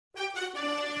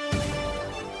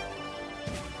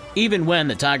Even when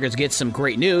the Tigers get some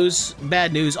great news,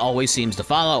 bad news always seems to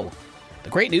follow. The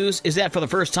great news is that for the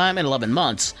first time in 11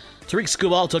 months, Tarik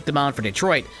Skubal took the mound for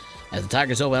Detroit as the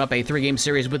Tigers open up a 3-game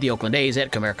series with the Oakland A's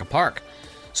at Comerica Park.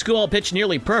 Skubal pitched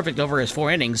nearly perfect over his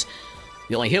 4 innings.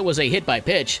 The only hit was a hit by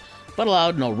pitch, but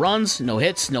allowed no runs, no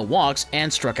hits, no walks,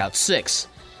 and struck out 6.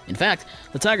 In fact,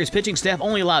 the Tigers pitching staff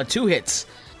only allowed 2 hits.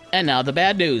 And now the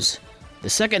bad news. The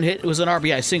second hit was an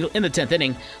RBI single in the 10th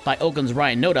inning by Oakland's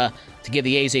Ryan Noda to give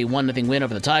the A's a 1-0 win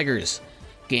over the Tigers.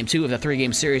 Game 2 of the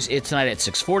 3-game series is tonight at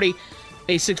 6:40,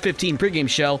 a 6:15 pregame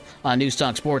show on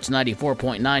Newstalk Sports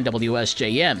 94.9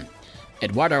 WSJM.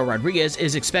 Eduardo Rodriguez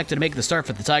is expected to make the start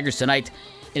for the Tigers tonight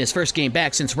in his first game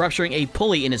back since rupturing a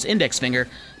pulley in his index finger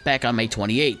back on May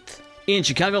 28th. In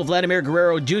Chicago, Vladimir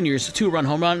Guerrero Jr.'s 2-run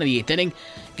home run in the 8th inning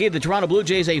gave the Toronto Blue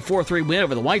Jays a 4-3 win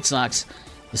over the White Sox.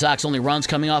 The Sox only runs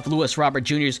coming off Luis Robert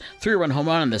Jr.'s 3-run home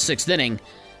run in the 6th inning.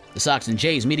 The Sox and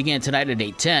Jays meet again tonight at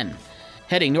 8:10.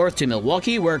 Heading north to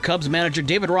Milwaukee, where Cubs manager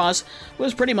David Ross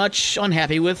was pretty much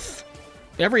unhappy with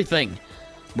everything.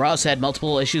 Ross had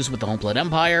multiple issues with the home plate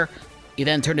umpire. He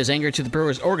then turned his anger to the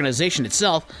Brewers organization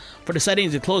itself for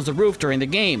deciding to close the roof during the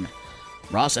game.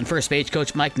 Ross and first base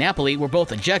coach Mike Napoli were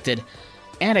both ejected,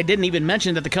 and I didn't even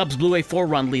mention that the Cubs blew a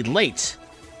 4-run lead late.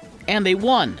 And they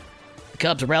won. The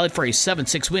Cubs rallied for a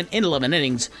 7-6 win in 11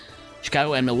 innings.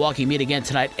 Chicago and Milwaukee meet again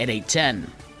tonight at 8:10.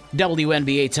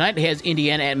 WNBA tonight has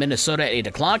Indiana at Minnesota at 8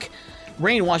 o'clock.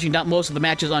 Rain washing down most of the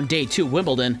matches on Day 2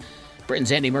 Wimbledon.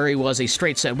 Britain's Andy Murray was a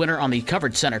straight-set winner on the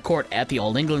covered center court at the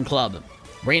All England Club.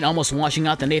 Rain almost washing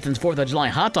out the Nathan's 4th of July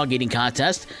hot dog eating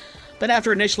contest, but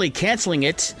after initially canceling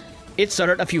it, it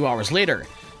started a few hours later.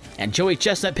 And Joey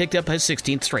Chestnut picked up his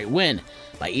 16th straight win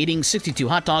by eating 62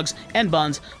 hot dogs and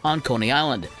buns on Coney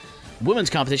Island.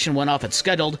 Women's competition went off as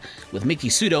scheduled, with Miki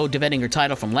Sudo defending her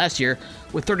title from last year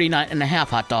with 39.5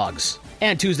 hot dogs.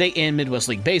 And Tuesday in Midwest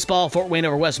League Baseball, Fort Wayne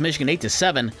over West Michigan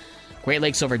 8-7, Great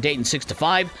Lakes over Dayton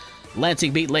 6-5,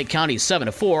 Lansing beat Lake County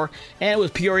 7-4, and it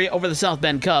was Peoria over the South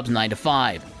Bend Cubs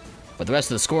 9-5. For the rest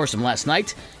of the scores from last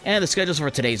night and the schedules for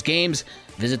today's games,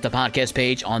 visit the podcast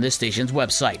page on this station's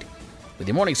website. With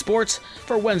your morning sports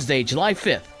for Wednesday, July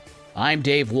 5th, I'm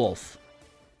Dave Wolf.